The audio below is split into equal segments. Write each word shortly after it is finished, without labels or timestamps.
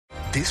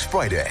This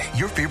Friday,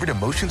 your favorite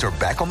emotions are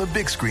back on the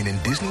big screen in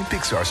Disney and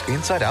Pixar's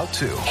Inside Out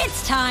 2.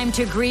 It's time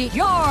to greet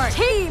your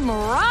Team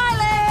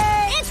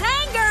Riley. It's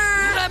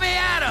anger. Let me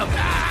at him.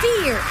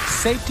 Fear.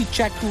 Safety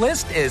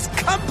checklist is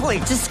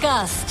complete.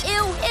 Disgust.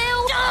 Ew.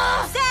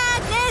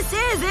 Sadness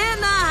is in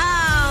the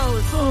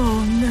house.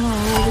 Oh, no.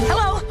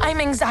 Hello, I'm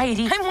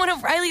anxiety. I'm one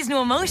of Riley's new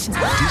emotions.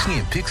 Disney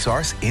and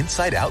Pixar's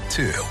Inside Out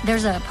 2.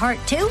 There's a part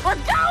 2? We're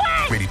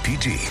going! Rated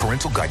PG.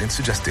 Parental guidance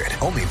suggested.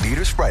 Only in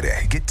theaters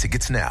Friday. Get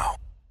tickets now.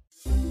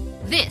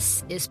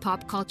 This is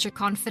Pop Culture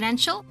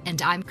Confidential,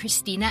 and I'm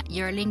Christina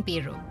Yerling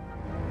Biro.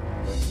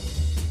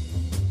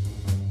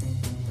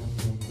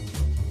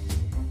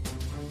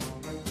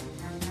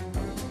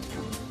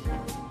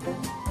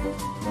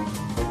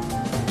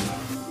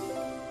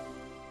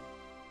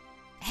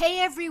 Hey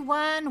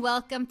everyone,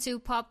 welcome to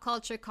Pop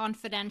Culture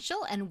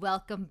Confidential, and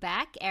welcome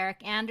back,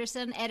 Erik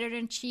Anderson,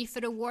 Editor-in-Chief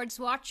at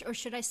AwardsWatch, or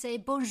should I say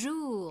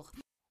bonjour?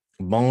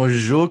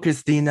 Bonjour,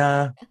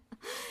 Christina.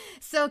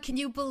 So can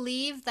you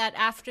believe that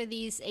after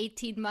these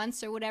 18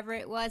 months or whatever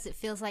it was, it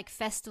feels like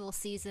festival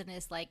season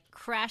is like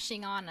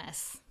crashing on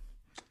us?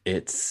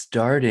 It's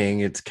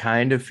starting. It's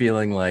kind of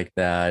feeling like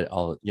that.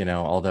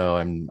 Although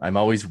I'm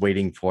always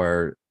waiting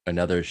for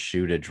another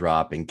shoe to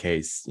drop in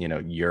case,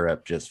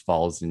 Europe just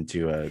falls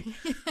into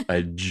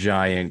a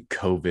giant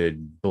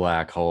COVID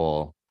black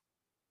hole.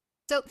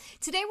 So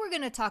today we're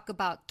going to talk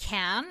about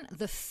Cannes,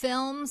 the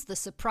films, the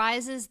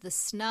surprises, the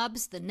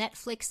snubs, the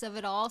Netflix of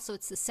it all. So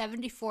it's the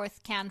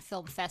 74th Cannes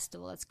Film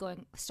Festival. It's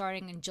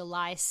starting in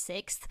July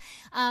 6th.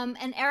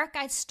 And Erik,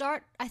 I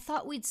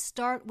thought we'd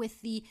start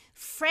with the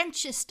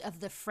Frenchest of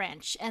the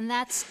French, and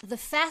that's The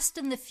Fast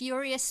and the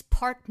Furious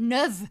Part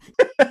 9,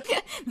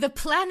 the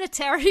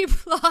planetary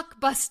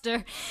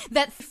blockbuster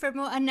that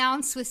Fermo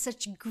announced with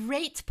such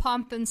great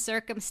pomp and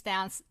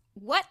circumstance.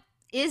 What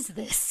is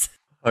this?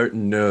 Part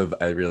 9,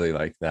 I really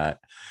like that.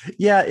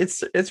 Yeah,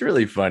 it's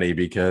really funny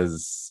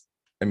because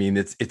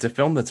it's a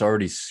film that's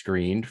already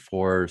screened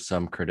for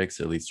some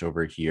critics, at least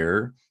over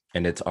here,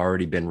 and it's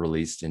already been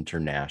released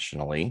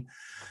internationally.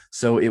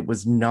 So it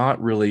was not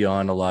really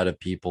on a lot of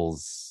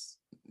people's,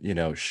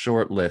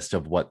 short list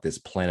of what this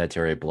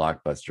planetary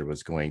blockbuster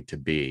was going to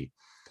be.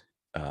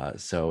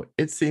 So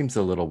it seems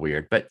a little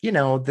weird, but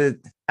the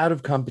out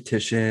of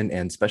competition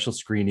and special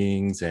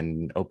screenings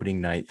and opening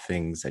night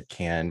things that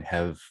can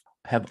have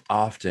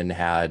often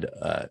had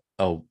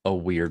a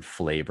weird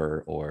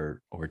flavor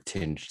or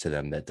tinge to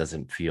them that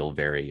doesn't feel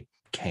very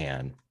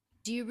Cannes.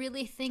 Do you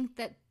really think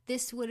that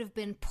this would have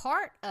been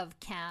part of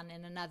Cannes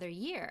in another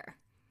year?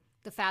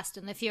 The Fast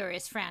and the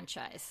Furious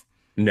franchise?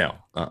 No,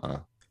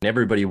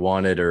 Everybody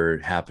wanted or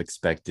half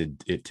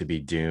expected it to be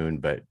Dune,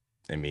 but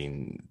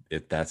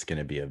that's going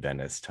to be a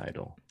Venice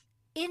title.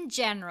 In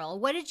general,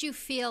 what did you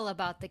feel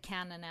about the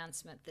Cannes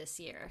announcement this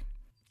year?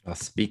 Well,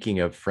 speaking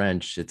of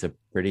French, it's a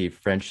pretty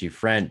Frenchy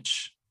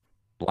French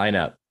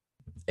lineup.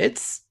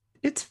 It's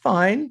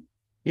fine.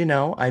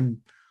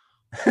 I'm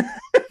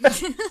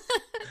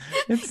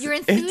Your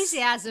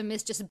enthusiasm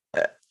is just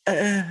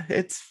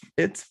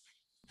it's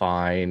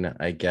fine,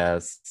 I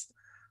guess.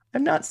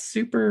 I'm not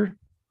super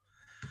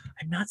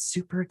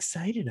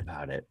excited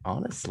about it,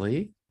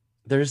 honestly.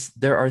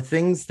 There are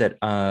things that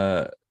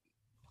are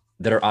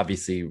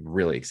obviously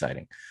really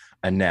exciting.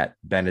 Annette,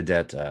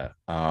 Benedetta,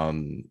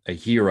 A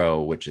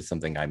Hero, which is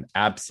something I'm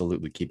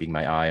absolutely keeping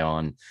my eye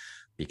on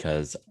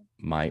because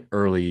my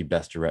early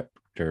Best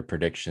Director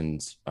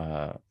predictions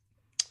have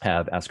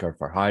Asghar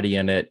Farhadi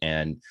in it.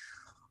 And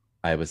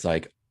I was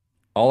like,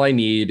 all I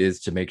need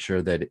is to make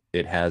sure that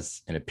it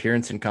has an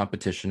appearance in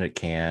competition at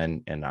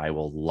Cannes, and I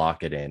will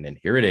lock it in. And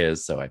here it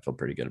is. So I feel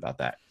pretty good about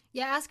that.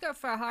 Yeah, Asghar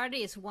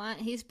Farhadi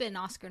he's been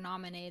Oscar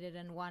nominated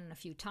and won a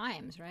few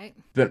times, right?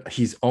 But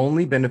he's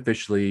only been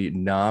officially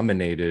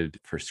nominated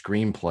for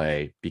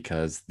screenplay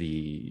because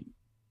the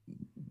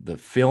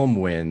film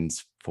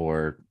wins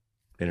for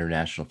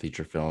international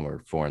feature film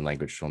or foreign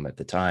language film at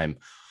the time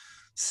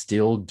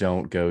still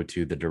don't go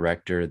to the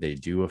director. They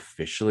do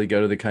officially go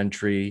to the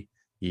country,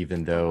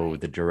 even though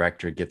the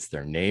director gets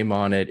their name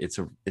on it. It's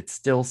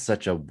still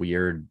such a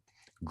weird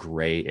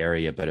gray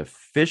area, but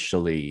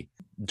officially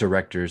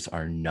directors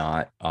are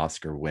not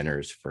Oscar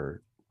winners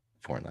for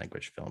foreign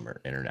language film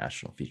or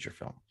international feature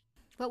film.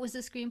 What was the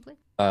screenplay?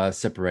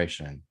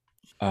 Separation.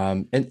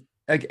 And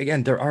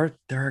again, there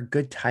are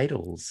good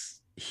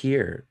titles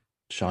here.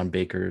 Sean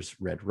Baker's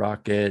Red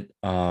Rocket.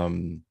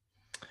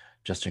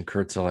 Justin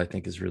Kurzel, I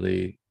think, is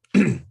really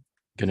going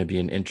to be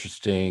an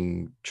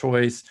interesting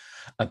choice.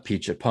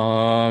 Apichat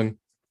Pong,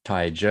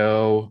 Tai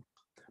Jo,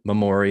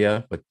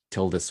 Memoria with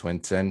Tilda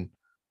Swinton.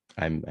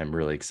 I'm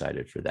really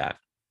excited for that.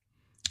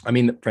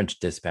 The French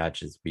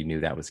Dispatches, we knew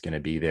that was going to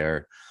be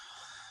there.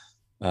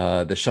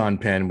 The Sean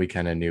Penn, we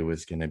kind of knew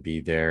was going to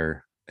be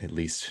there at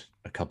least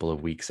a couple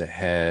of weeks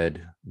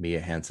ahead. Mia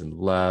Hansen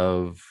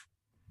Love.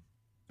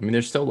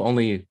 There's still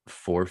only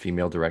 4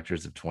 female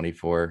directors of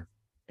 24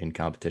 in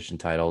competition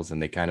titles,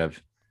 and they kind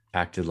of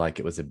acted like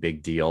it was a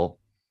big deal.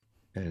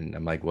 And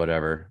I'm like,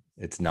 whatever,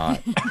 it's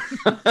not.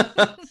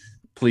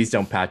 Please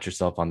don't pat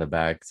yourself on the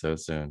back so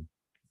soon.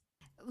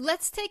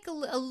 Let's take a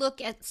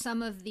look at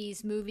some of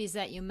these movies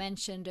that you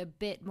mentioned a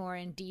bit more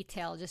in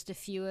detail, just a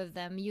few of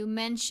them. You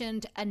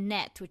mentioned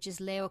Annette, which is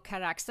Leo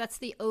Carax. That's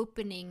the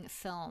opening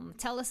film.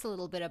 Tell us a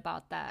little bit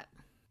about that.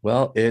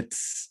 Well,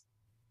 it's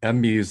a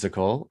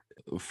musical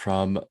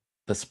from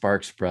the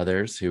Sparks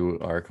Brothers, who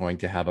are going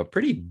to have a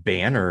pretty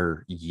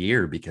banner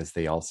year because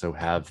they also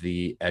have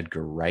the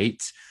Edgar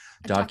Wright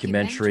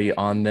documentary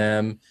on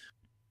them.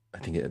 I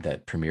think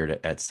that premiered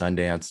at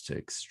Sundance to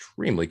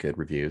extremely good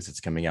reviews. It's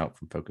coming out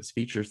from Focus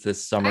Features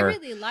this summer. I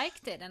really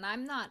liked it, and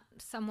I'm not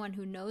someone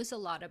who knows a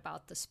lot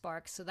about the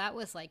Sparks, so that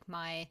was like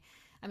I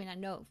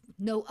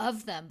know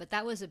of them, but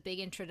that was a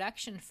big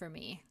introduction for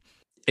me.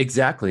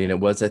 Exactly, and it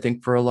was, I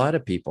think, for a lot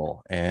of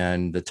people.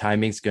 And the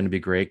timing's going to be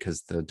great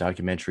because the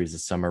documentary is a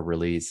summer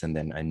release, and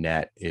then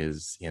Annette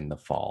is in the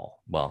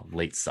fall, well,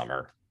 late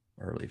summer,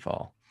 early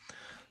fall.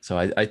 So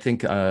I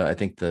think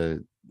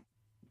the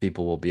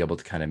people will be able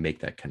to kind of make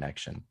that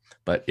connection.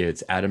 But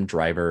it's Adam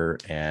Driver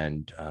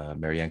and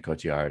Marianne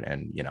Cotillard,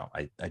 and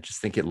I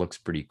just think it looks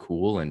pretty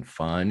cool and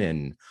fun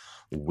and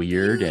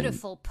weird.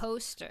 Beautiful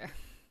poster.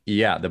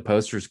 Yeah, the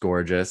poster's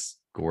gorgeous.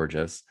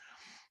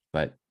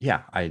 But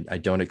yeah, I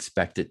don't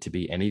expect it to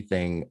be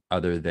anything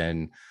other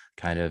than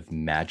kind of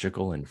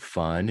magical and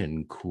fun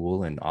and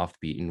cool and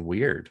offbeat and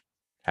weird.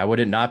 How would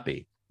it not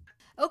be?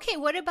 Okay,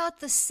 what about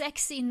The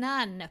Sexy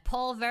Nun,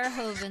 Paul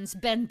Verhoeven's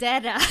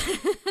Vendetta?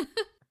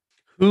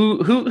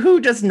 Who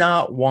does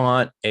not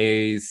want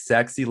a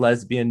sexy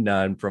lesbian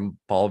nun from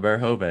Paul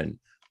Verhoeven?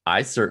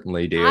 I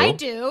certainly do. I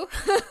do.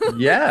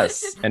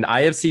 Yes, and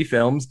IFC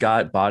Films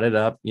bought it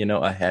up,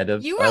 ahead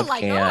of. You were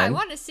like, Cannes. oh, I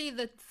want to see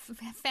the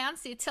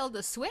fancy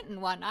Tilda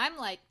Swinton one. I'm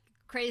like,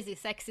 crazy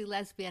sexy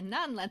lesbian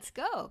nun. Let's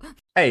go.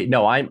 Hey,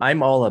 no,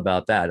 I'm all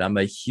about that. I'm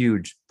a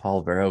huge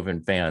Paul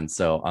Verhoeven fan,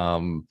 so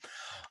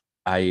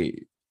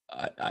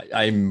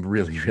I'm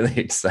really really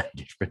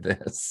excited for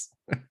this.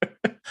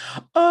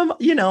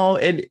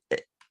 And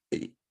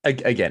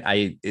again,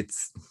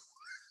 it's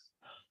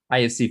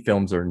IFC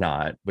Films or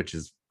not, which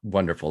is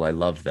wonderful. I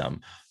love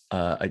them.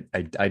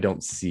 I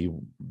don't see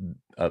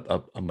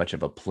a much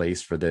of a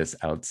place for this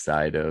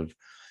outside of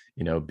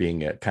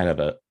being a kind of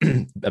a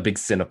big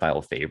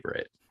cinephile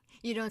favorite.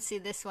 You don't see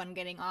this one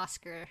getting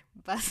Oscar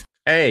buzz.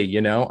 Hey,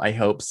 I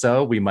hope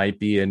so. We might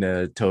be in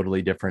a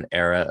totally different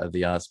era of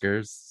the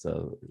Oscars,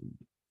 so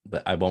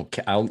but I won't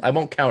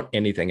count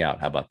anything out.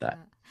 How about that?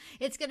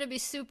 It's going to be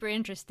super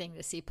interesting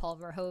to see Paul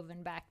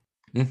Verhoeven back.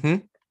 Mm-hmm.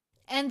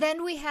 And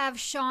then we have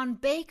Sean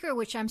Baker,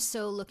 which I'm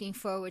so looking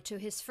forward to.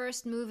 His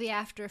first movie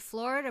after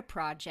Florida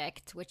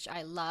Project, which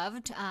I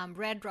loved.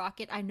 Red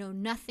Rocket, I know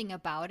nothing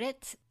about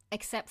it,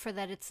 except for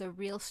that it's a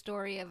real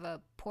story of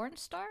a porn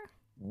star.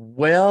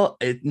 Well,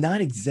 not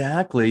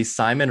exactly.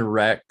 Simon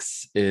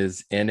Rex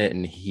is in it,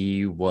 and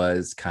he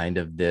was kind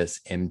of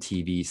this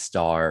MTV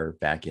star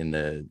back in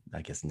the,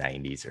 I guess,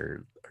 90s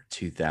or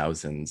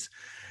 2000s.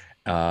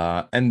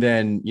 And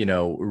then,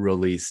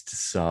 released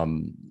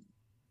some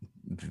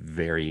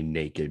very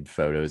naked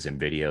photos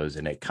and videos,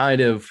 and it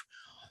kind of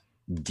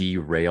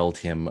derailed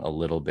him a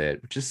little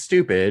bit, which is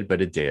stupid,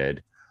 but it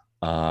did.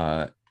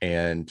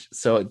 And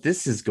so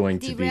this is going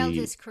to be derailed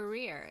his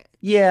career.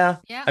 Yeah.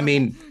 Yeah. I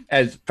mean,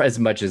 as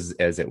much as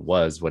it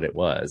was what it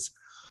was,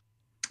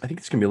 I think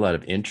there's going to be a lot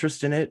of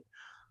interest in it.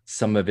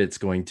 Some of it's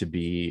going to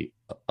be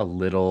a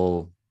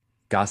little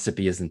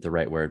gossipy isn't the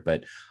right word,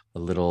 but a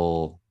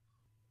little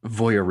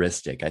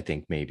voyeuristic, I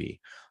think, maybe,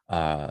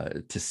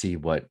 to see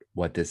what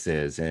this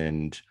is.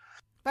 And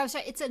but I'm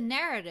sorry, it's a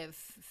narrative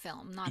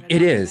film, not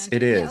it is. Yeah,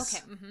 okay.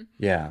 Mm-hmm.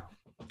 Yeah.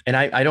 And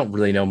I don't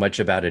really know much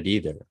about it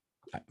either.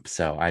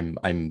 So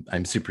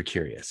I'm super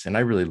curious, and I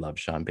really love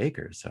Sean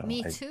Baker. So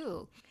me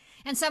too.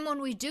 And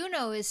someone we do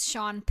know is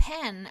Sean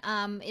Penn.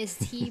 Is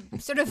he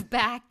sort of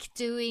back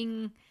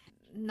doing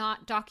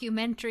not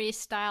documentary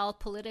style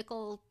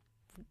political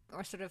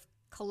or sort of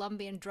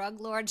Colombian drug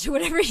lords or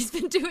whatever he's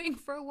been doing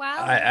for a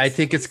while? I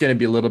think it's going to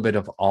be a little bit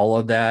of all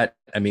of that.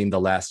 I mean,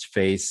 The Last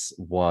Face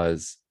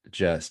was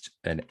just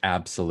an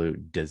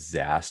absolute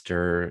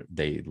disaster.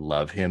 They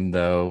love him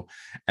though,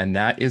 and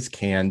that is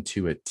Cannes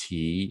to a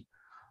T.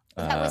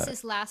 That was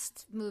his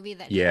last movie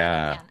that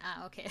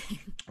okay.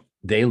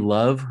 They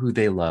love who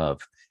they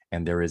love,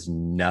 and there is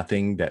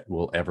nothing that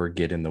will ever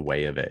get in the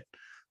way of it.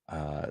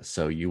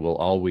 So you will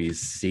always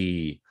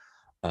see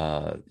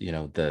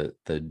the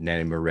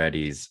Nanny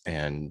Moretti's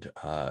and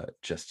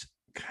just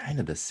kind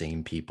of the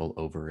same people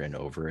over and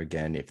over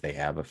again if they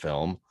have a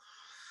film.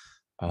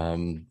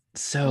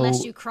 So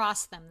unless you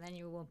cross them, then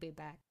you won't be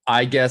back.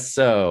 I guess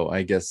so.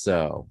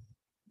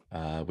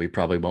 We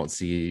probably won't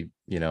see,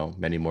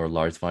 many more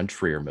Lars von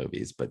Trier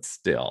movies, but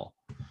still.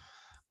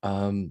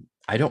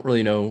 I don't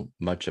really know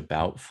much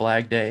about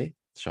Flag Day,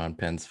 Sean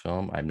Penn's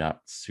film. I'm not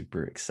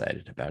super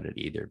excited about it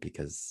either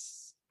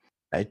because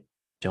I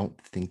don't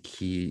think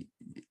he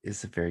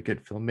is a very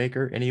good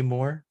filmmaker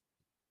anymore.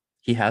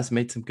 He has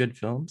made some good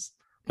films,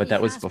 but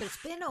that was before.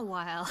 It's been a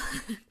while.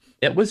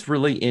 It was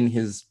really in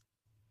his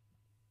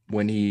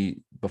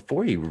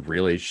before he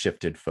really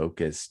shifted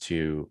focus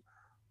to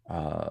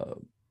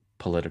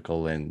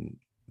political and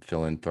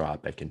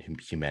philanthropic and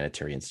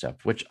humanitarian stuff,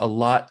 which a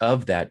lot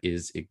of that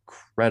is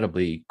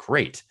incredibly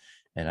great.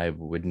 And I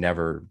would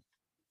never,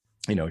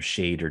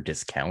 shade or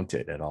discount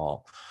it at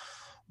all.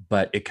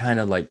 But it kind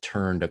of like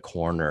turned a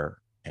corner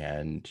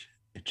and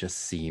it just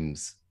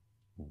seems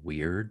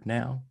weird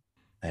now.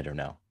 I don't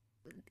know.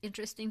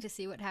 Interesting to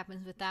see what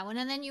happens with that one.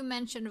 And then you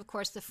mentioned, of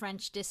course, the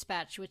French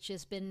Dispatch, which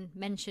has been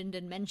mentioned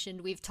and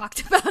mentioned. We've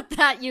talked about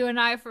that, you and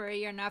I, for a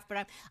year and a half.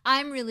 But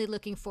I'm really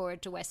looking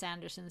forward to Wes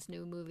Anderson's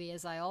new movie,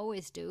 as I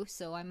always do.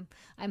 So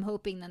I'm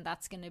hoping that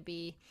that's going to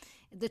be.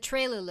 The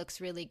trailer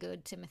looks really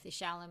good. Timothée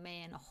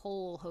Chalamet and a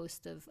whole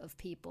host of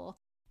people.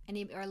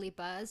 Any early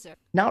buzz? Or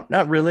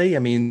not really. I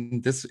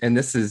mean, this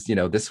is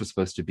this was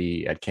supposed to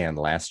be at Cannes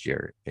last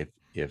year.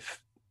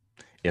 If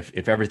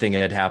everything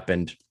had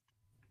happened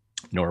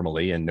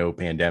normally and no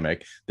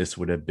pandemic, this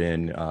would have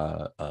been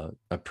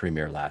a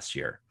premiere last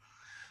year.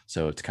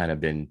 So it's kind of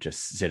been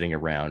just sitting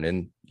around,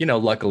 and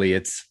luckily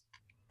it's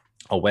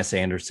a Wes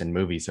Anderson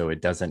movie, so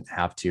it doesn't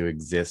have to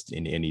exist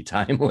in any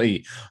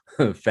timely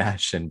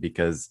fashion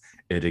because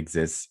it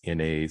exists in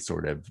a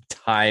sort of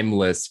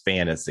timeless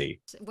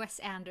fantasy. Wes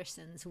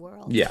Anderson's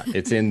world. Yeah,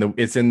 it's in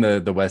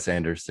the Wes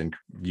Anderson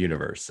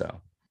universe.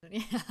 So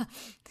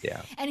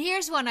yeah. And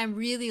here's one I'm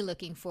really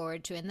looking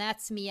forward to, and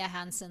that's Mia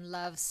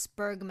Hansen-Løve's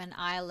Bergman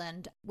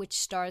Island, which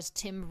stars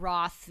Tim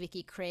Roth,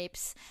 Vicky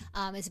Krieps.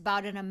 It's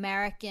about an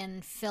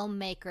American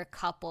filmmaker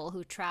couple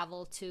who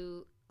travel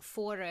to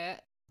Fårö,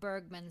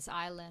 Bergman's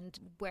Island,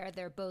 where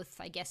they're both,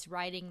 I guess,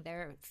 writing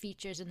their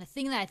features. And the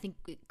thing that I think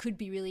could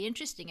be really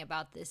interesting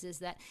about this is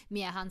that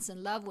Mia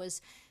Hansen-Løve was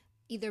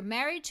either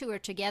married to or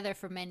together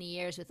for many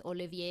years with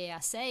Olivier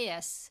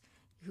Assayas,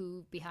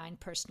 who behind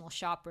Personal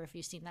Shopper, if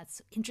you've seen.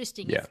 That's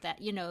interesting. Yeah. If that,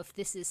 if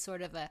this is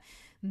sort of a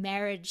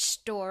marriage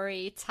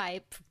story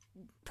type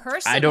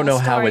personal I don't know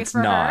how story it's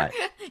for not.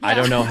 her. I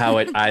don't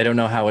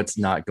know how it's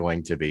not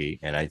going to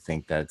be. And I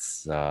think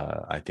that's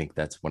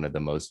one of the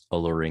most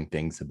alluring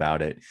things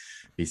about it,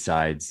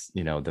 besides,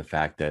 the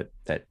fact that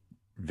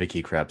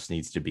Vicky Krieps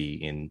needs to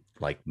be in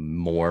like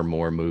more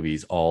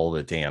movies all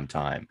the damn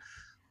time.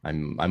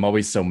 I'm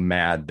always so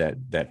mad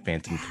that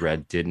Phantom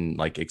Thread didn't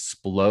like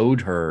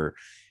explode her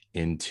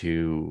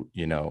into,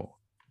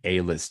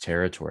 A-list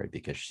territory,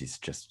 because she's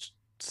just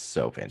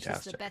so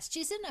fantastic. She's the best.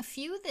 She's in a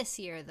few this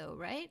year though,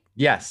 right?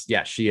 Yes,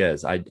 she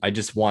is. I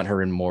just want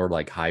her in more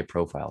like high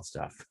profile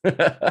stuff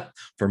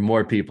for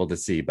more people to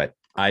see. But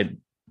I'm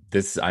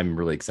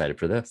really excited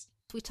for this.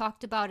 We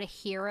talked about A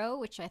Hero,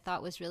 which I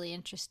thought was really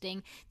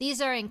interesting.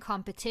 These are in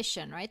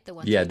competition, right? The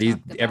ones. Yeah,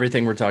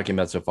 everything we're talking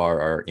about so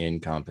far are in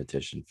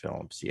competition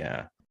films.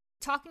 Yeah.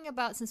 Talking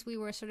about, since we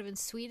were sort of in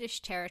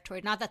Swedish territory,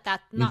 not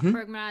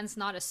Bergman's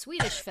not a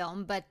Swedish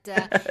film, but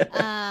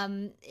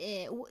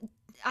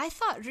I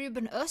thought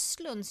Ruben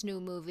Östlund's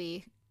new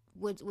movie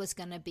was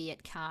going to be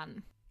at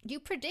Cannes. You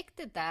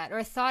predicted that,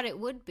 or thought it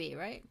would be,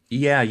 right?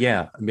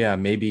 Yeah.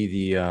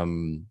 Maybe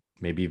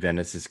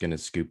Venice is going to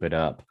scoop it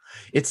up.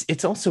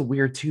 It's also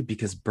weird too,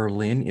 because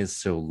Berlin is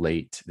so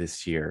late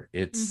this year.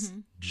 It's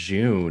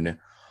June.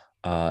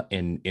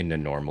 In a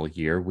normal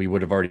year, we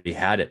would have already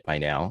had it by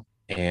now.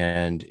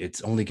 And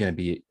it's only going to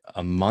be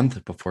a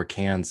month before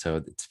Cannes,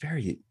 so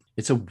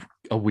it's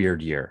a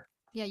weird year.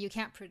 Yeah, you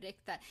can't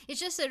predict that. It's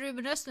just that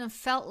Ruben Östlund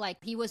felt like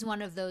he was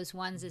one of those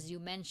ones, as you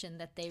mentioned,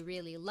 that they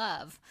really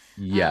love.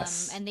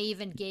 Yes. And they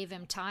even gave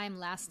him time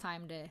last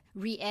time to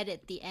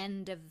re-edit the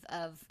end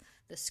of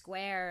the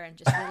square and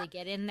just really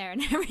get in there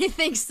and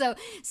everything. So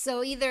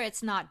either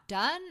it's not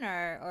done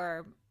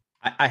or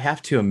I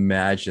have to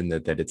imagine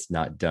that it's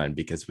not done,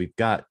 because we've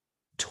got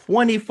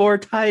 24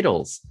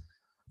 titles.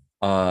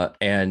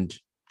 And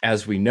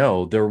as we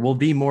know, there will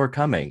be more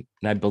coming.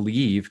 And I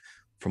believe,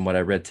 from what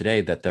I read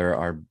today, that there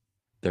are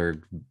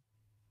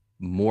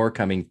more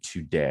coming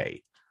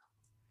today.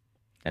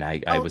 And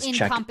I was in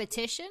checking.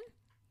 Competition?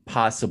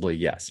 Possibly,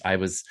 yes. I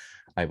was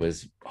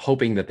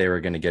hoping that they were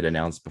going to get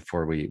announced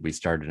before we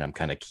started. I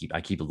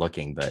keep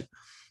looking, but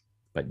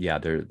yeah,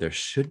 there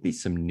should be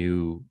some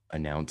new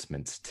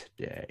announcements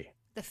today.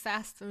 The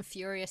Fast and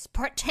Furious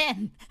Part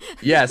 10.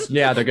 Yes,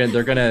 yeah, they're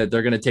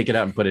gonna take it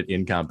out and put it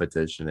in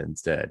competition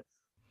instead.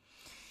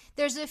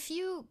 There's a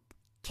few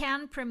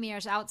Cannes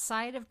premieres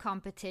outside of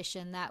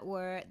competition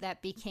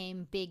that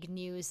became big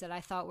news that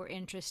I thought were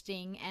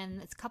interesting,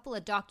 and it's a couple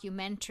of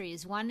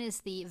documentaries. One is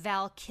the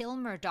Val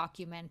Kilmer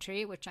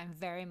documentary, which I'm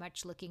very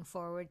much looking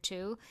forward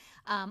to.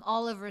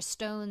 Oliver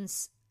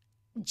Stone's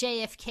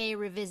JFK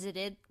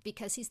Revisited,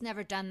 because he's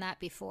never done that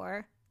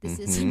before. This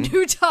is a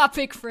new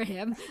topic for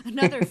him.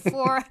 Another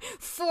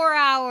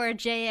four-hour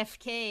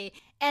JFK.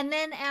 And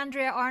then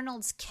Andrea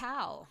Arnold's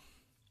Cow.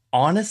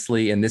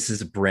 Honestly, and this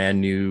is a brand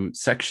new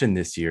section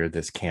this year,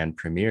 this Cannes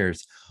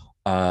premieres,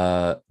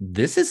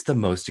 this is the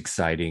most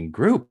exciting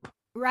group.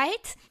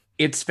 Right?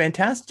 It's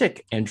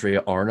fantastic.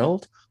 Andrea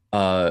Arnold,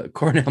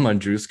 Cornel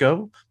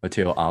Mandrusco,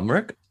 Matteo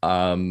Almrich,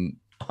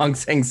 Hong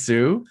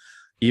Sang-soo,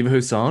 Eva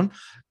Husson.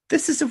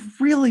 This is a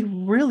really,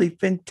 really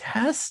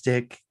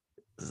fantastic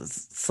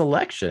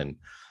selection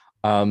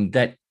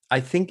that I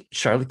think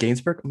Charlotte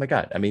Gainsbourg, oh my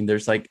God. I mean,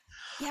 there's like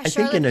Yeah, I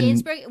think Charlotte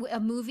Gainsbourg, a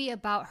movie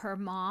about her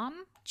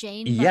mom,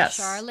 Jane by yes,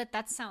 Charlotte.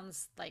 That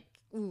sounds like,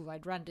 ooh,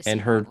 I'd run to see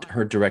and that one.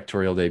 her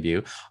directorial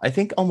debut. I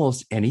think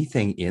almost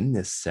anything in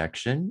this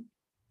section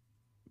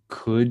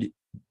could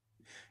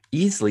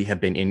easily have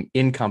been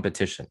in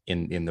competition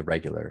in the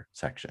regular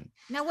section.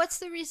 Now, what's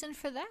the reason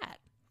for that?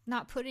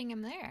 Not putting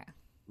him there.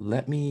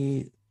 Let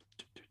me.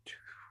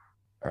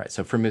 All right,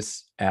 so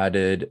Frimus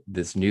added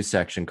this new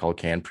section called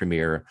Cannes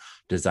Premiere,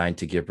 designed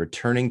to give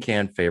returning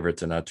Cannes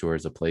favorites and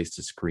auteurs a place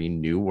to screen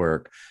new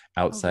work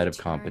outside of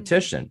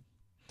competition.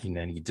 And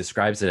then he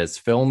describes it as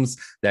films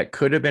that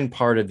could have been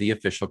part of the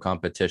official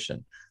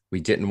competition. We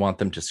didn't want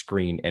them to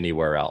screen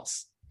anywhere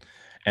else.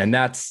 And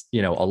that's,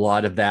 a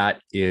lot of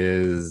that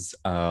is,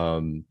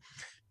 the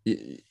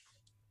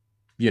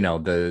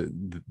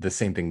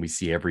same thing we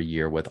see every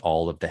year with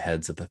all of the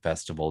heads of the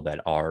festival that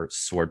are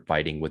sword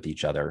fighting with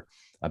each other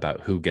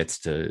about who gets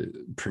to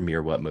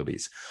premiere what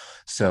movies.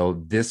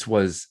 So this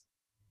was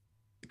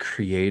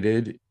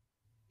created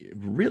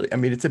really, I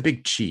mean, it's a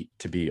big cheat,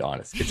 to be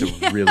honest. It's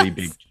a really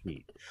big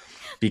cheat,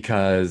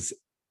 because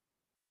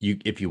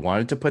if you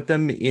wanted to put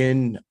them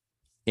in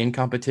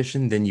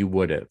competition, then you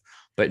would have.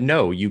 But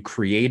no, you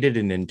created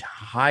an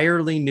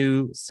entirely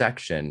new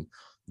section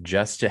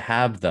just to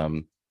have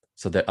them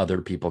so that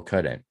other people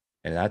couldn't.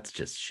 And that's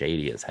just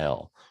shady as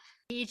hell.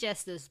 He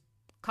just is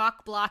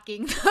cock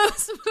blocking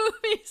those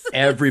movies.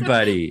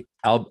 Everybody.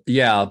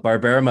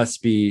 Barbera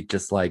must be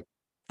just like,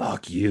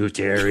 fuck you,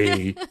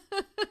 Terry.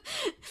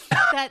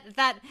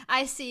 that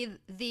I see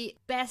the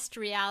best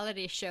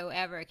reality show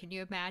ever. Can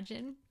you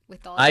imagine?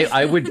 With all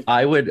I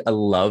would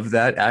love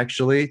that,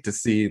 actually, to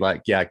see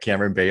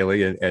Cameron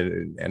Bailey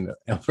and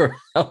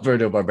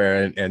Alberto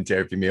Barbera and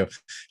Terry Fumio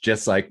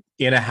just like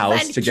in a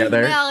house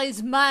together. Jumel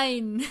is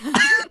mine.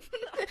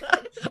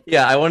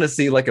 Yeah, I want to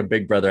see like a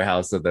Big Brother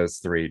house of those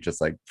three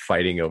just like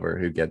fighting over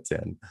who gets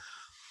in.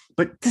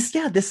 But this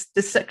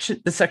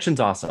section's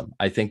awesome.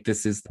 I think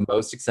this is the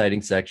most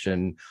exciting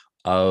section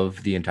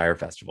of the entire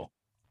festival.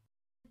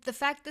 The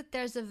fact that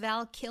there's a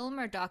Val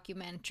Kilmer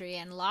documentary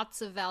and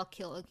lots of Val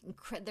Kilmer,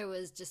 there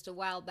was just a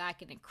while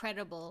back an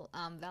incredible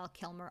Val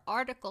Kilmer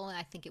article, and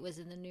I think it was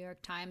in the New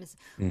York Times.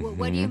 Mm-hmm.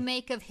 What do you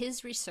make of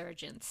his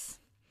resurgence?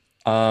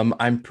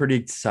 I'm pretty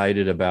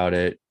excited about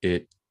it.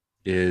 It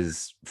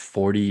is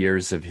 40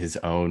 years of his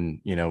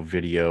own,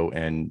 video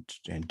and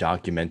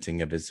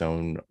documenting of his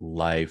own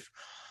life.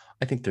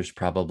 I think there's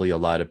probably a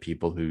lot of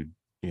people who,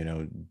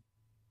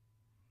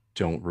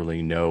 don't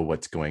really know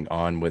what's going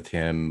on with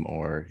him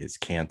or his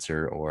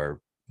cancer or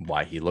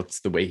why he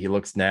looks the way he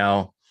looks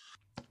now.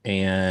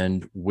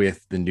 And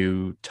with the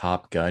new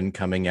Top Gun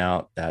coming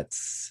out,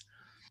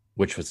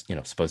 which was,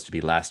 supposed to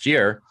be last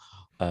year.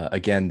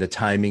 Again, the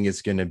timing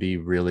is going to be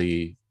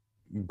really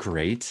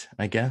great,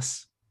 I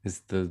guess,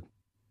 is the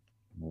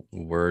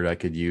word I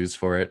could use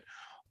for it,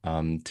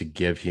 to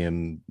give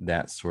him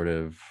that sort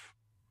of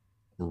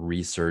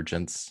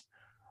resurgence.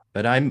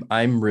 But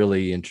I'm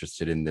really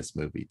interested in this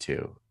movie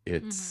too.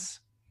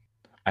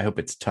 I hope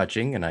it's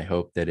touching, and I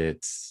hope that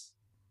it's,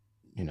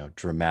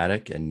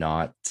 dramatic and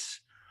not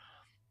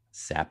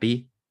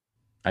sappy.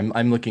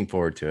 I'm looking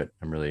forward to it.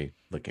 I'm really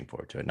looking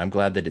forward to it. And I'm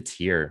glad that it's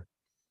here.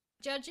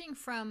 Judging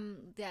from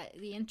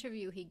the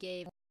interview he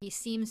gave, he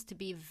seems to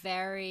be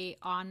very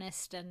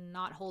honest and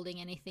not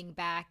holding anything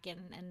back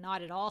and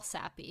not at all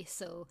sappy.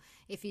 So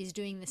if he's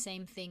doing the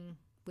same thing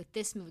with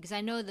this movie, because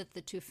I know that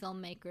the two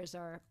filmmakers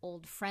are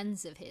old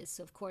friends of his,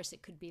 so of course it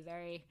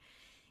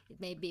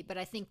may be, but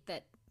I think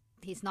that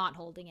he's not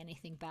holding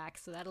anything back,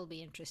 so that'll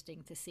be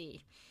interesting to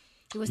see.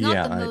 He was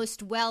not the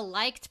most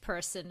well-liked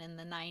person in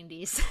the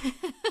 90s.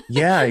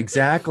 Yeah,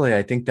 exactly.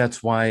 I think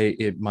that's why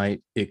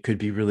it could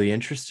be really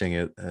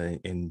interesting,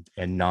 and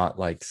not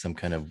like some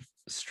kind of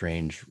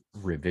strange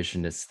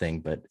revisionist thing,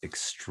 but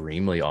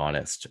extremely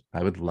honest.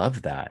 I would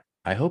love that.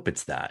 I hope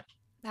it's that.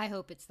 I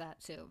hope it's that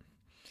too.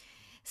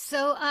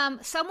 So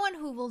someone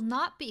who will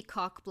not be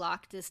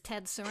cock-blocked is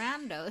Ted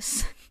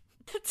Sarandos.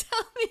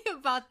 Tell me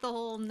about the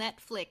whole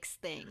Netflix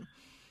thing.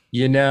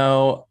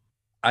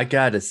 I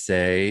gotta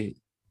say,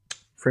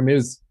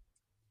 Fremu's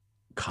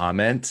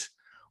comment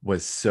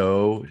was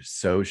so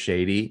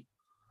shady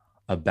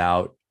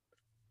about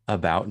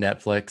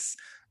Netflix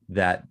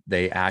that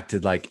they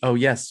acted like, oh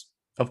yes,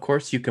 of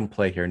course you can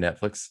play here,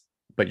 Netflix,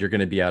 but you're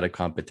going to be out of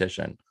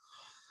competition.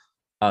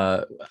 He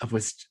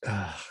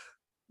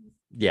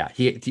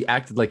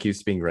acted like he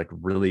was being like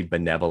really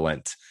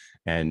benevolent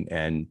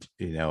and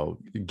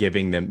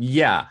giving them,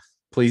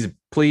 please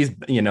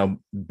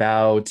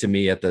bow to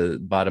me at the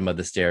bottom of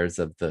the stairs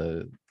of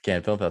the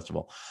Cannes Film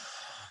Festival.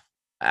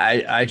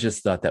 I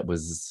just thought that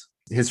was,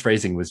 his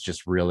phrasing was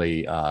just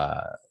really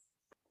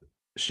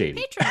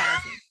shady.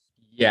 Patronizing.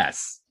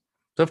 Yes.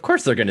 So of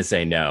course they're going to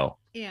say no.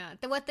 Yeah.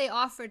 What they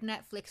offered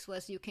Netflix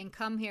was, you can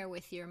come here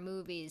with your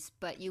movies,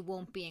 but you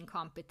won't be in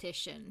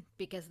competition,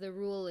 because the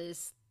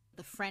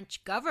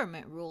French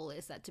government rule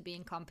is that to be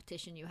in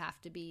competition, you have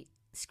to be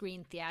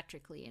screened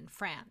theatrically in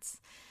France.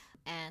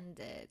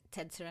 And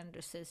Ted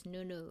Sarandos says,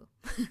 no.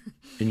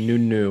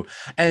 No.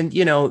 And,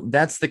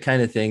 that's the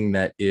kind of thing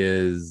that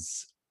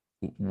is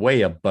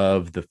way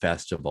above the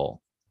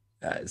festival.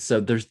 So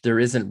there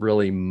isn't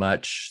really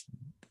much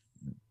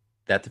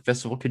that the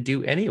festival could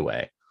do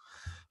anyway.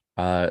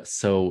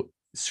 So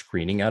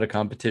screening out a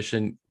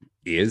competition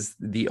is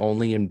the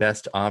only and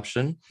best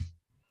option,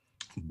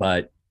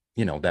 but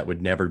that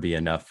would never be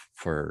enough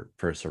for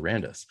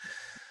Sarandis.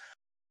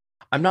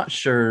 I'm not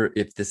sure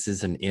if this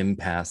is an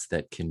impasse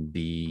that can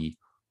be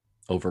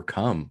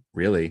overcome,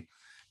 really,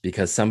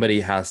 because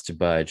somebody has to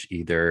budge.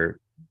 Either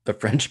the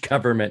French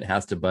government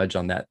has to budge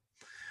on that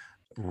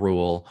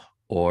rule,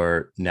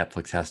 or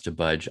Netflix has to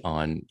budge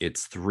on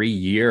its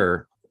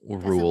 3-year rule.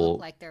 Doesn't look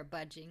like they're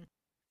budging.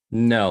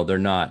 No, they're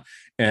not.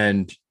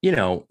 And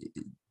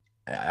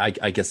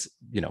I guess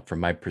from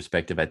my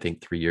perspective, I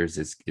think 3 years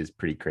is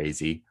pretty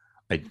crazy.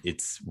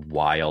 It's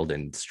wild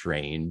and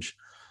strange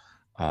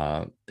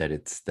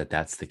that's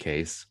the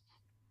case.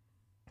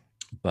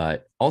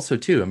 But also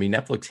too, I mean,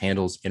 Netflix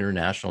handles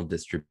international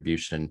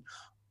distribution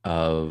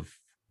of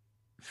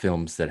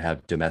films that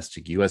have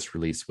domestic US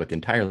release with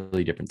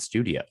entirely different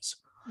studios.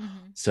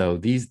 Mm-hmm. So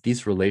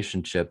these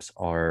relationships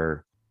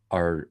are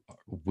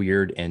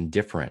weird and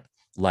different.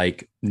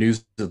 Like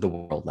News of the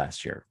World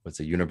last year was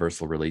a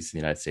universal release in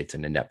the United States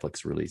and a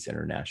Netflix release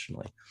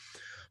internationally.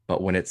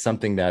 But when it's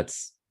something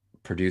that's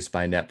produced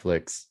by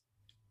Netflix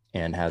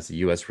and has a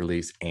US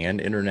release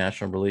and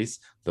international release,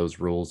 those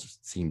rules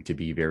seem to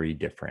be very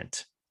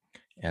different.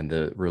 And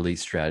the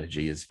release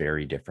strategy is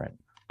very different.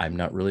 I'm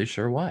not really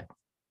sure why.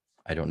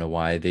 I don't know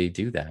why they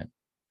do that.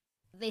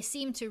 They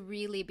seem to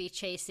really be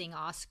chasing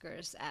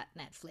Oscars at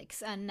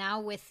Netflix. And now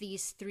with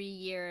these 3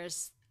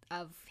 years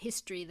of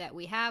history that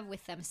we have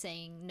with them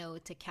saying no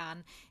to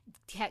Cannes,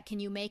 can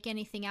you make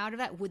anything out of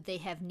that? Would they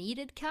have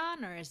needed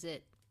Cannes, or is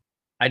it?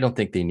 I don't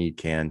think they need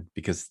Cannes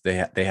because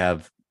they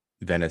have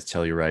Venice,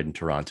 Telluride, and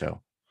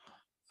Toronto,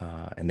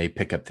 and they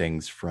pick up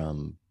things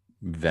from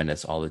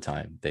Venice all the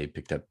time. They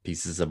picked up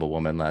Pieces of a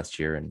Woman last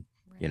year, and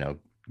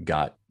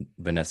got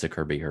Vanessa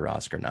Kirby her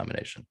Oscar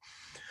nomination.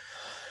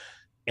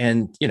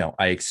 And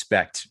I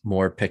expect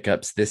more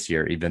pickups this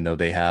year, even though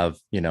they have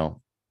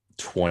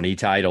 20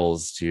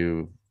 titles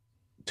to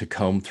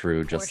comb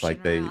through, just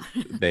like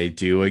they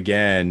do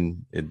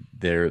again.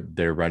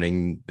 They're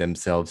running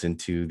themselves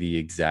into the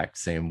exact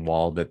same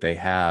wall that they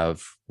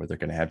have, where they're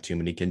going to have too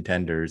many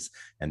contenders,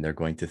 and they're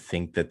going to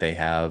think that they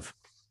have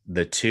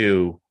the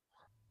two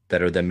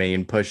that are the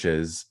main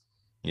pushes.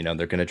 They're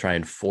going to try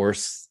and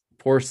force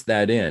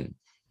that in,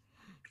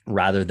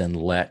 rather than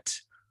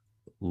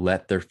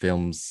let their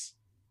films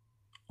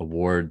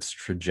awards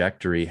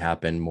trajectory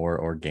happen more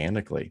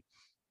organically,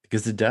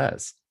 because it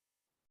does.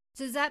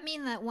 So does that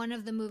mean that one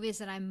of the movies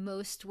that I'm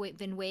most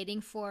been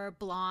waiting for,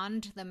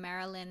 Blonde, the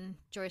Marilyn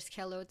Joyce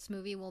Carol Oates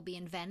movie, will be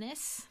in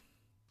Venice?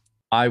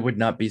 I would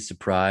not be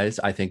surprised.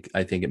 I think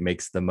it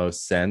makes the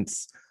most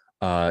sense.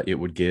 It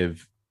would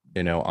give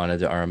Ana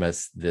de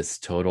Armas this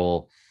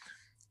total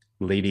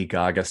Lady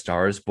Gaga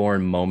Star is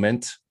Born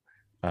moment,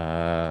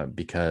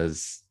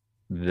 because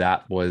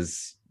that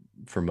was,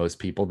 for most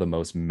people, the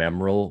most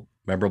memorable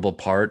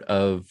part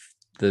of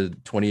the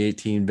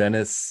 2018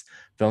 Venice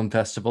Film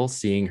Festival,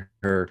 seeing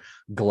her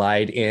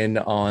glide in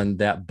on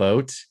that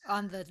boat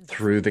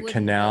through the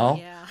canal,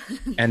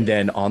 and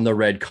then on the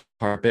red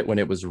carpet when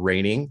it was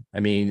raining. I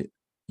mean,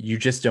 you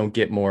just don't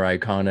get more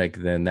iconic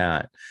than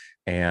that.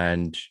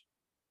 And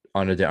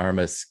Ana de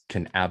Armas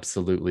can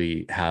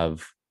absolutely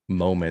have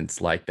moments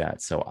like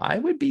that. So I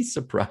would be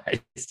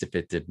surprised if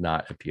it did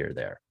not appear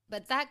there.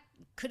 But that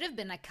could have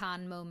been a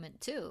Cannes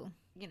moment too.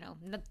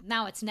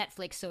 Now it's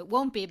Netflix, so it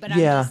won't be. But I'm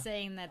just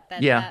saying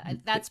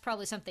that's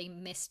probably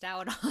something missed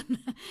out on.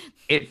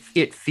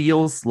 It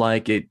feels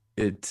like it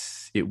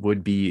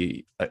would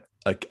be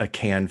a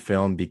Cannes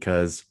film,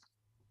 because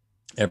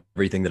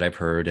everything that I've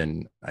heard,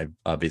 and I've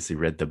obviously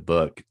read the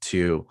book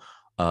too,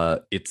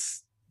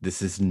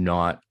 this is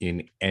not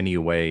in any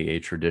way a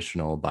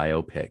traditional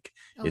biopic.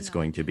 It's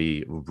going to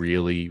be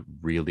really,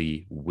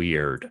 really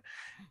weird,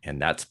 and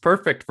that's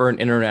perfect for an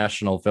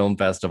international film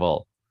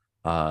festival.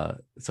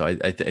 So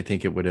I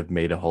think it would have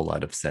made a whole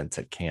lot of sense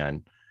at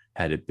Cannes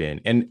had it been.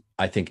 And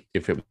I think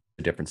if it was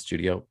a different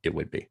studio, it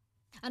would be.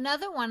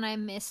 Another one I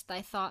missed,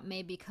 I thought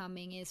may be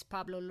coming, is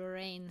Pablo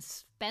Larraín's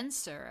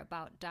Spencer,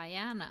 about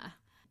Diana.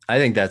 I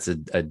think that's a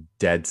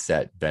dead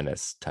set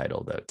Venice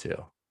title, though,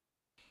 too.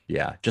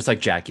 Yeah, just like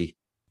Jackie.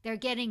 They're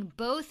getting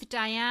both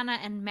Diana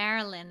and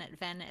Marilyn at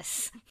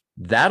Venice.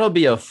 That'll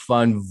be a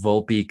fun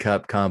Volpe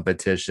Cup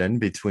competition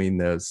between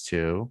those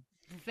two.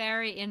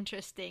 Very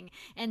interesting.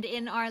 And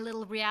in our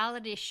little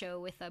reality show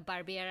with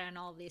Barbiera and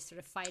all these sort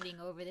of fighting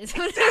over this.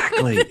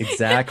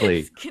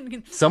 Exactly.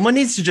 Someone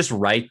needs to just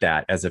write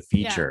that as a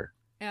feature.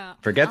 Yeah.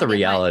 Forget the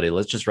reality.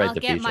 Let's just write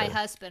the feature. I'll get my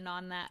husband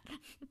on that.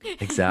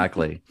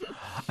 Exactly.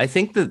 I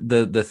think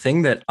the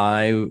thing that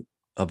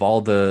of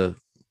all the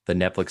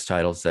Netflix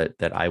titles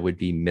that I would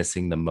be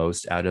missing the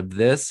most out of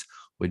this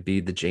would be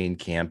the Jane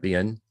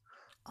Campion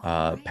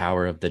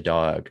Power of the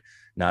Dog.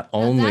 Not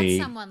only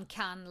that's someone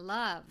Cannes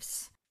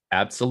loves.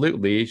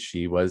 Absolutely.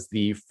 She was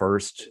the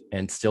first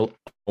and still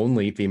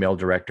only female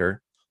director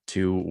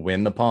to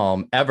win the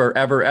Palm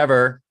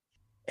ever.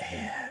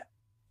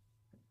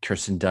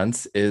 Kirsten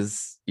Dunst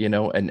is,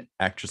 an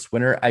actress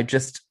winner. I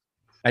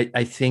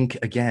think,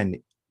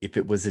 again, if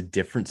it was a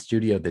different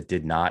studio that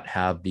did not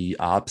have the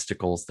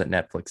obstacles that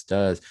Netflix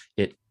does,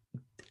 it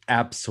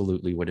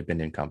absolutely would have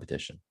been in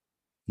competition.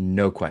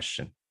 No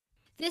question.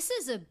 This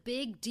is a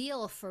big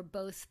deal for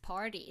both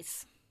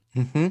parties.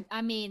 Mm-hmm.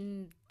 I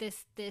mean,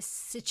 this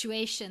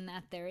situation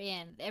that they're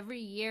in, every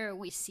year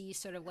we see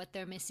sort of what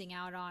they're missing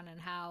out on and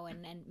how,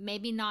 and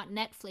maybe not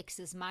Netflix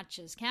as much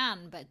as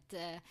Cannes, but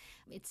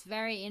it's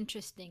very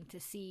interesting to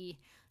see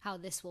how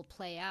this will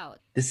play out.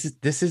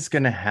 This is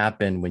going to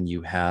happen when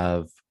you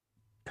have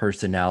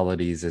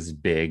personalities as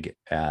big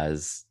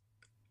as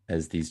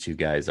these two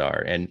guys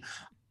are. And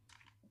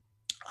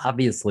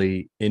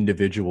obviously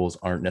individuals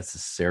aren't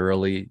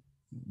necessarily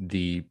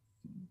the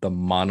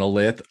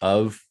monolith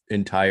of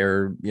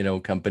entire,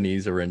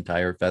 companies or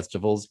entire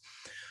festivals,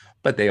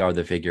 but they are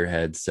the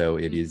figureheads. So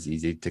it is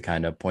easy to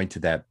kind of point to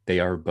that. They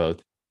are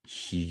both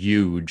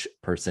huge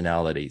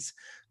personalities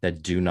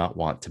that do not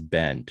want to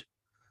bend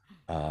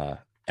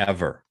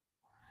ever.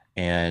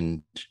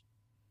 And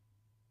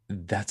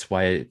that's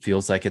why it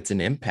feels like it's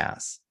an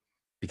impasse,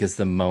 because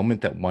the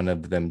moment that one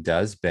of them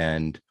does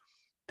bend,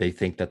 they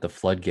think that the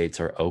floodgates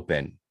are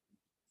open,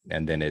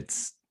 and then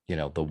it's,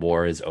 the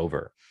war is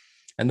over.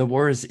 And the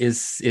war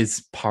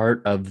is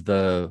part of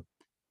the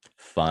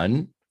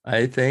fun,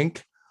 I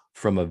think,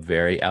 from a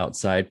very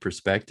outside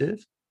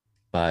perspective,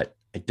 but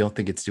I don't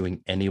think it's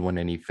doing anyone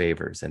any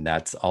favors. And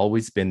that's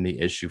always been the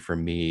issue for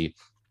me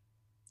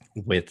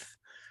with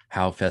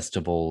how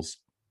festivals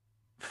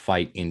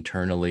fight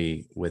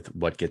internally with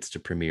what gets to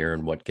premiere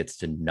and what gets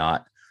to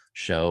not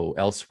show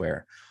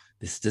elsewhere.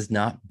 This does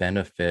not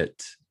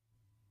benefit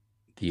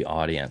the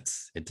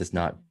audience. It does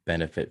not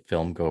benefit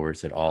film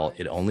goers at all.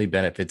 It only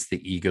benefits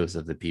the egos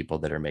of the people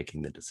that are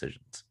making the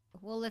decisions.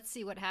 Well, let's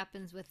see what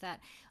happens with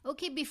that.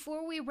 Okay,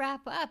 before we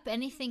wrap up,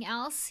 anything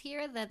else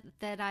here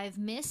that I've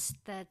missed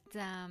that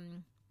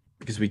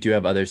because we do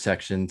have other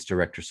sections,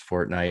 Directors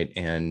Fortnight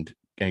and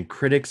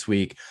Critics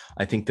Week.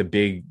 I think the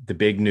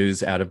big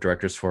news out of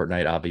Directors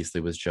Fortnight obviously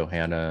was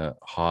Johanna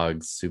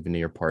Hogg's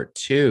Souvenir Part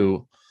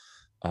 2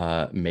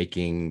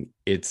 making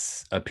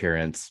its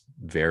appearance,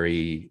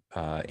 very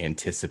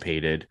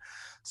anticipated.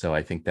 So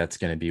I think that's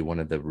going to be one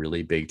of the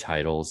really big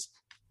titles.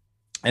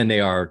 And they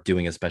are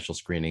doing a special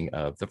screening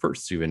of the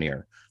first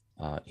Souvenir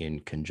in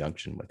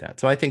conjunction with that.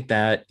 So I think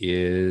that's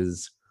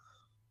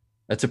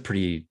a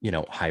pretty,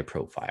 high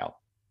profile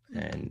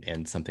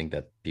and something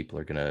that people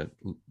are going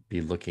to be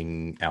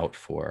looking out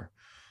for.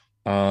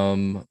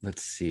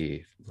 Let's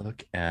see.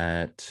 Look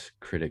at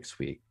Critics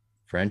Week.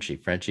 French.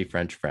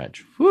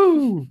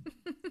 Woo!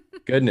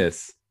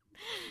 Goodness.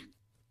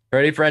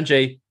 Ready,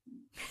 Frenchie?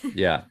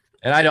 Yeah.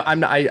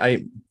 And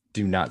I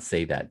do not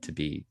say that to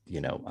be,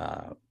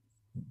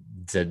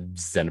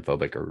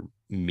 xenophobic or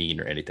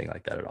mean or anything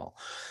like that at all.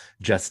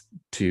 Just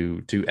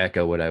to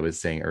echo what I was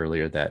saying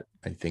earlier, that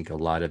I think a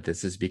lot of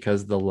this is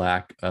because the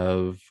lack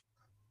of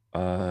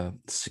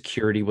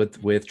security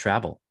with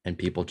travel and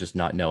people just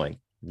not knowing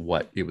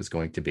what it was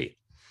going to be.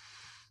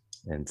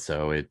 And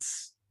so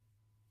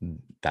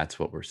that's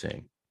what we're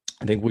seeing.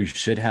 I think we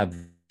should have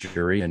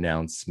jury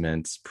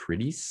announcements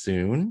pretty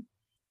soon.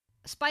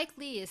 Spike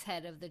Lee is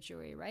head of the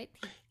jury, right?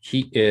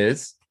 He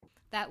is.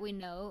 That we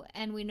know.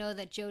 And we know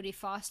that Jodie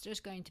Foster is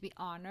going to be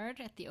honored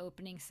at the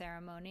opening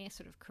ceremony, a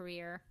sort of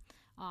career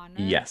honor.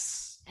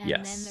 Yes. And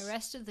yes. then the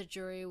rest of the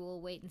jury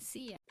will wait and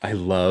see. I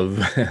love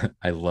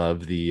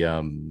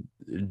the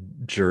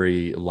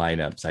jury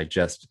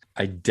lineups.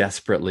 I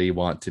desperately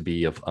want to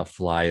be a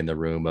fly in the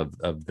room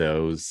of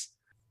those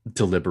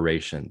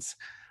deliberations.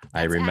 That's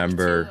I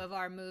remember Act 2 of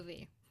our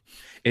movie.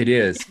 It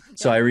is.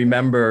 So I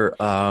remember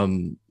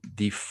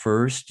the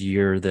first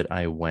year that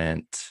I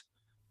went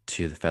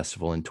to the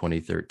festival in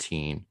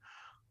 2013,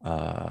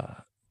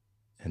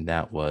 and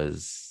that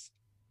was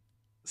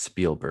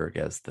Spielberg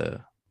as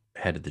the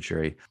head of the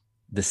jury.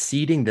 The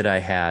seating that I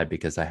had,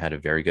 because I had a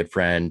very good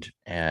friend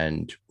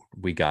and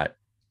we got,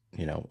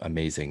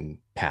 amazing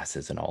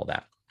passes and all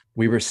that.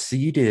 We were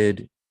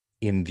seated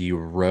in the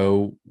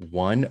row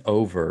one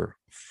over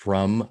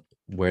from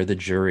where the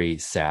jury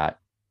sat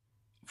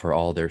for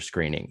all their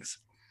screenings.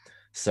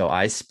 So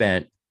I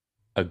spent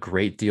a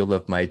great deal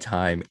of my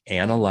time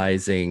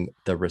analyzing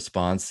the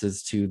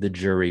responses to the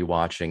jury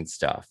watching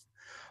stuff.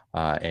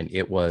 And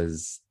it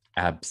was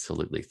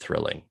absolutely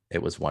thrilling.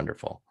 It was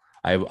wonderful.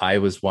 I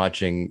was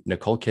watching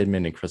Nicole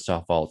Kidman and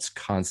Christoph Waltz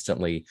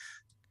constantly,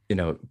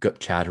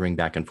 chattering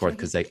back and forth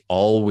because they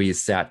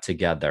always sat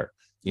together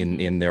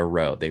in their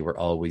row. They were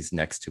always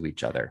next to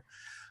each other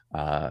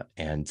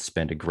and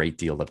spent a great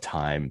deal of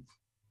time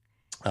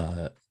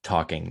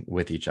talking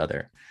with each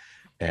other.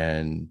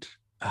 And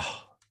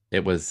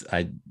it was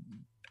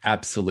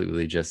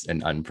absolutely just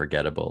an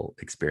unforgettable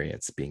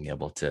experience, being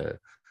able to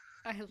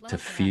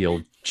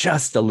feel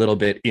just a little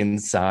bit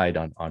inside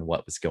on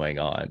what was going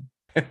on.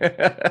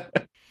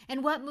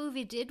 And what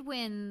movie did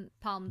win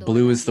Palme d'Or?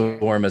 Blue is the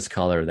warmest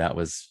color. That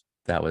was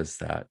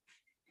that.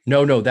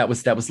 No, that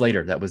was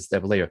later. That was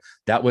later.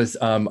 That was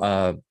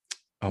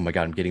Oh my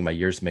God, I'm getting my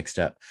years mixed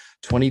up.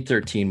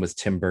 2013 was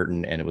Tim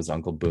Burton and it was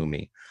Uncle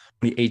Boomy.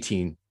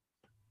 2018,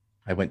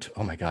 I went to,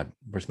 oh my God,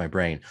 where's my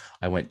brain?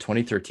 I went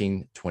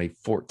 2013,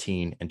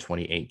 2014, and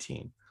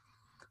 2018.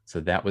 So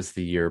that was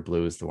the year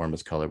Blue is the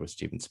Warmest Color with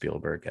Steven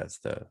Spielberg as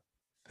the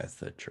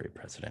jury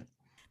president.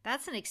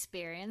 That's an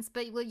experience,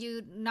 but will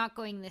you not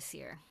going this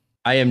year?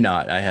 I am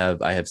not. I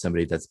have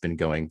somebody that's been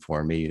going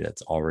for me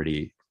that's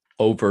already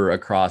over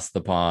across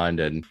the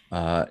pond. And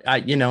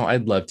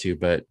I'd love to,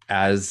 but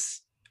as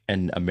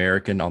an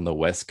American on the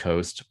West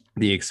Coast,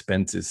 the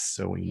expense is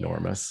so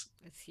enormous.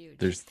 Yeah, it's huge.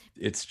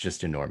 It's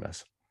just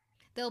enormous.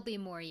 There'll be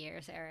more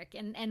years, Eric.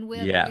 And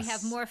when we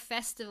have more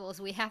festivals,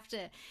 we have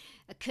to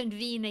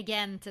convene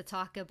again to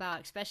talk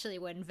about, especially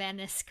when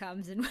Venice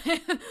comes and,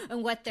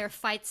 and what their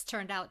fights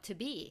turned out to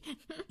be.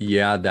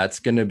 Yeah, that's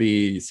going to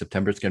be,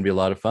 September's going to be a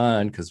lot of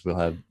fun because we'll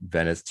have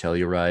Venice,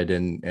 Telluride,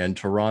 and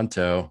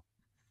Toronto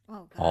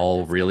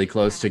all really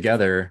close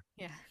together.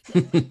 Yeah.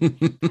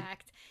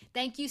 Packed.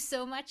 Thank you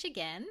so much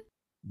again.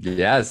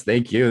 Yes,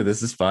 thank you.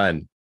 This is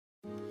fun.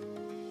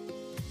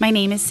 My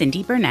name is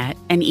Cindy Burnett,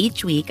 and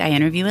each week I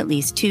interview at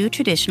least 2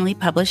 traditionally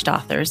published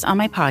authors on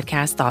my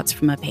podcast, Thoughts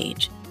from a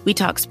Page. We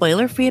talk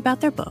spoiler-free about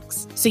their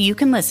books, so you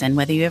can listen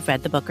whether you have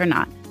read the book or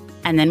not.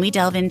 And then we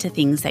delve into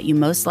things that you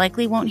most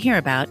likely won't hear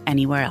about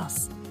anywhere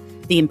else.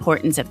 The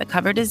importance of the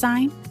cover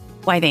design,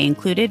 why they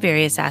included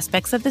various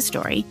aspects of the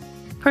story,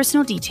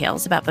 personal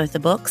details about both the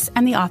books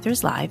and the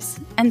authors' lives,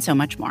 and so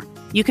much more.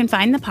 You can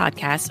find the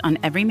podcast on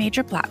every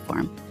major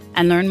platform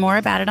and learn more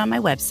about it on my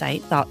website,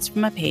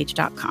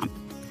 thoughtsfromapage.com.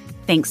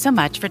 Thanks so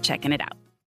much for checking it out.